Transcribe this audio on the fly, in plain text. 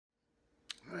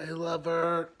I love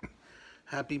her.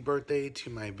 Happy birthday to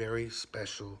my very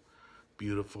special,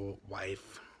 beautiful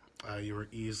wife. You were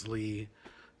easily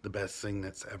the best thing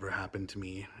that's ever happened to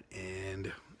me.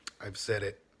 And I've said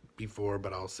it before,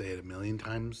 but I'll say it a million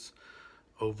times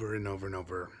over and over and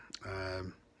over. I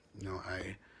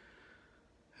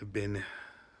have been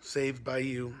saved by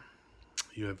you.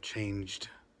 You have changed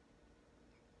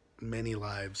many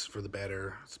lives for the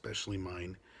better, especially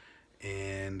mine.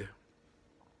 And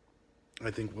I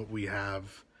think what we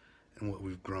have and what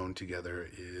we've grown together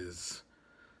is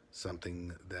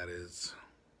something that is,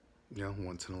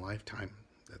 once in a lifetime.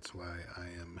 That's why I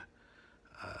am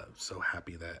so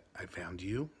happy that I found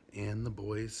you and the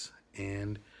boys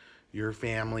and your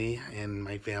family and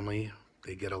my family.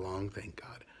 They get along, thank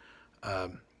God.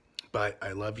 But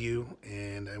I love you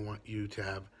and I want you to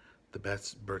have the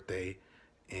best birthday,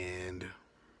 and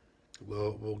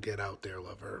we'll get out there,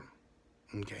 lover.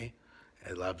 Okay?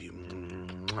 I love you.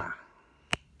 Mwah.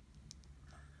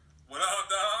 What up,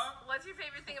 dog? What's your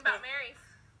favorite thing about Mary?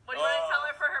 What do you want to tell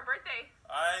her for her birthday?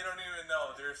 I don't even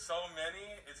know. There's so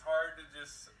many, it's hard to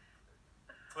just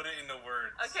put it into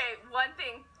words. Okay, one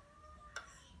thing.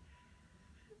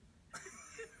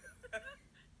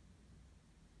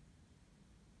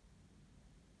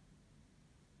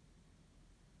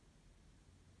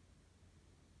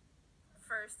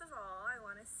 First of all, I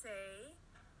want to say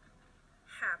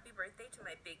happy birthday to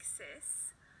my big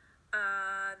sis.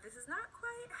 This is not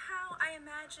quite how I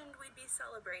imagined we'd be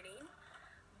celebrating,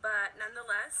 but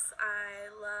nonetheless,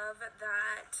 I love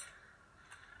that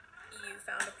you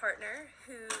found a partner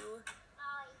who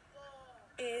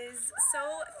is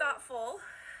so thoughtful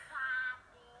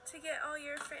to get all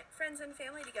your friends and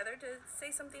family together to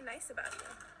say something nice about you.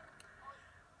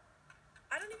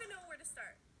 I don't even know where to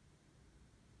start.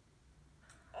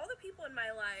 All the people in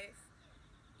my life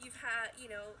you've had,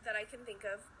 that I can think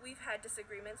of, we've had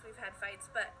disagreements, we've had fights,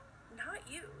 but not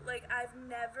you. Like, I've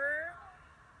never,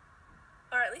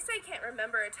 or at least I can't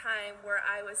remember a time where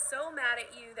I was so mad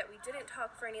at you that we didn't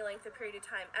talk for any length of period of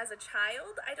time. As a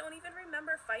child, I don't even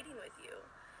remember fighting with you.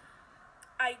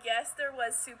 I guess there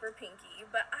was Super Pinky,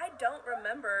 but I don't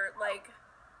remember,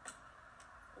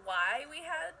 why we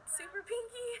had Super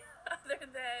Pinky, other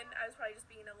than I was probably just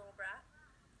being a little brat.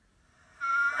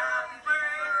 Happy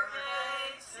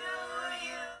birthday to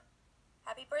you.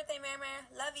 Happy birthday, Mary.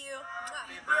 Love you.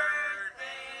 Happy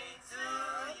birthday to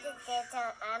you.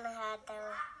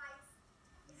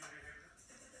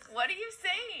 What are you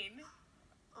saying?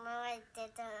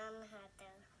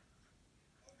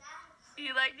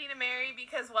 You like Nina Mary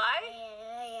because why?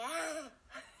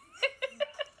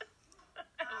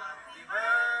 Happy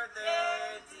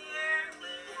birthday, dear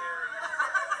Mary.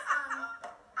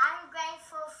 I'm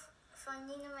grateful for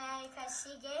Nina Mary because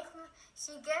she gives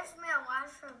me a lot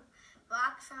of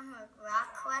rocks from her rock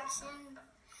collection,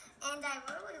 and I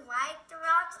really like the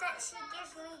rocks that she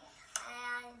gives me,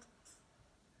 and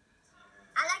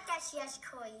I like that she has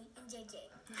Corey and JJ.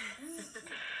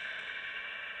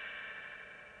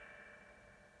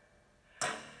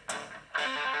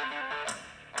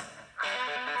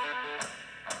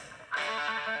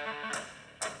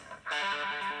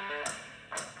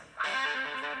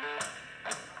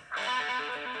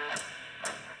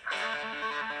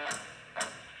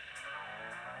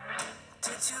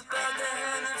 Did you bow the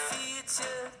hand and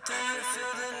feature? Do you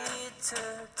feel the need to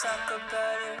talk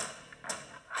about it?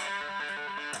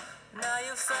 Now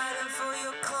you're fighting for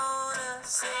your corner,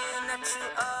 saying that you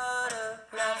ought to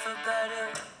laugh about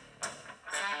it.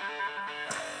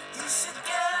 You should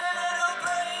get a little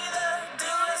braver,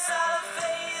 do us all a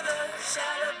favor,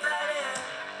 shout about it.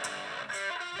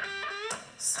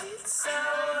 Sweet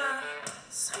sour,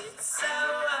 sweet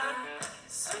sour,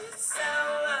 sweet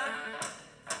sour.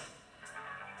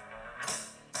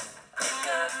 Pick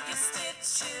up your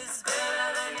stitches, better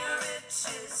than your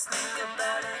riches, think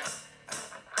about it.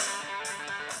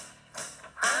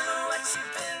 I know what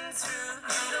you've been through,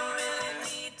 you don't really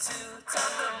need to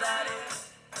talk about it.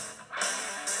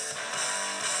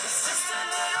 It's just a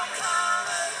little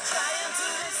karma, trying to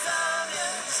disarm you,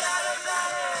 shout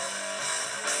about it.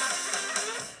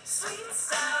 Sweet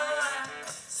sour,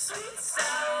 sweet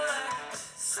sour,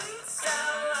 sweet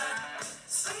sour,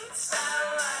 sweet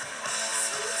sour,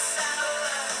 sweet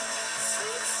sour,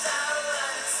 sweet sour,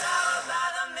 sour by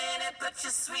the minute, but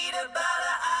you're sweet about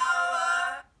an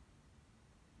hour.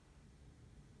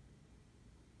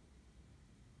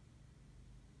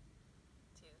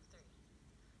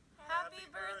 Happy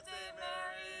birthday,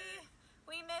 Mary.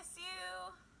 We miss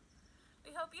you.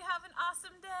 We hope you have an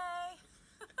awesome day.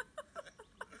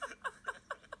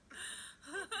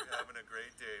 You're having a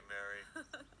great day, Mary.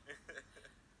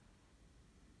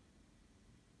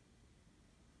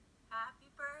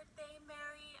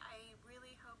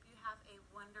 have a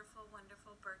wonderful,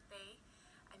 wonderful birthday.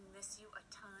 I miss you a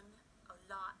ton, a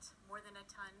lot, more than a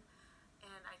ton.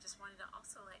 And I just wanted to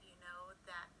also let you know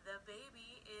that the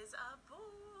baby is a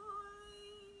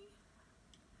boy.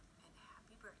 And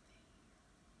happy birthday.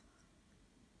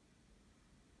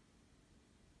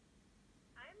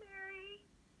 Hi, Mary.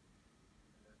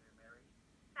 Hello there, Mary.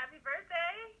 Happy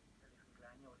birthday. Feliz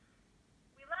cumpleaños.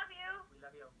 We love you. We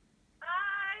love you.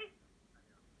 Bye.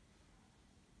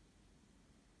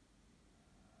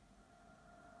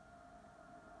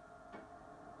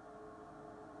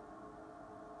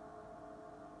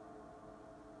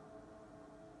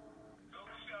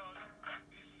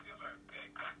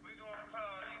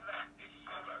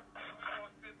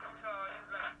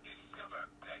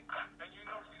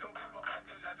 Adiós.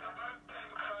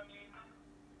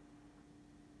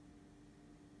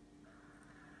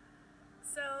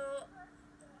 So,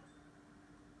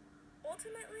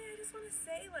 ultimately, I just want to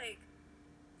say, like,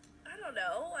 I don't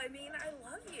know. I mean, I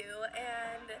love you,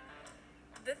 and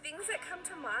the things that come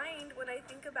to mind when I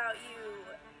think about you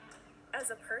as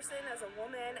a person, as a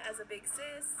woman, as a big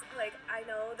sis, like, I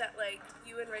know that, like,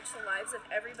 you enrich the lives of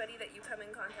everybody that you come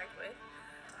in contact with.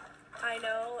 I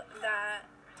know that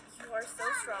you are so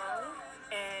strong,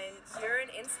 and you're an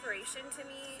inspiration to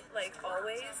me, like,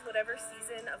 always, whatever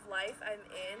season of life I'm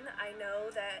in. I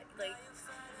know that, like,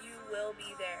 you will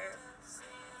be there.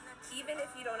 Even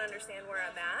if you don't understand where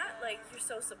I'm at, like, you're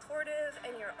so supportive,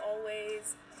 and you're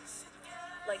always,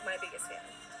 like, my biggest fan.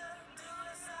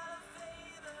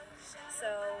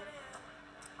 So,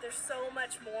 there's so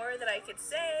much more that I could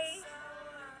say,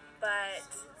 but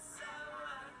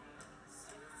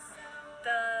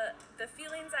the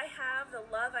feelings I have, the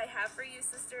love I have for you,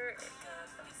 sister,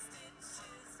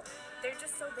 they're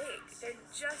just so big. They're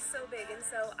just so big. And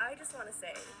so I just want to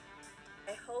say,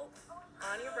 I hope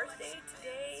on your birthday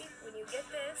today, when you get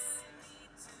this,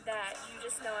 that you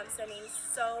just know I'm sending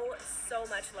so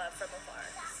much love from afar.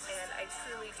 And I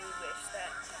truly do wish that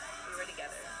we were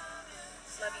together.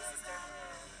 Love you, sister.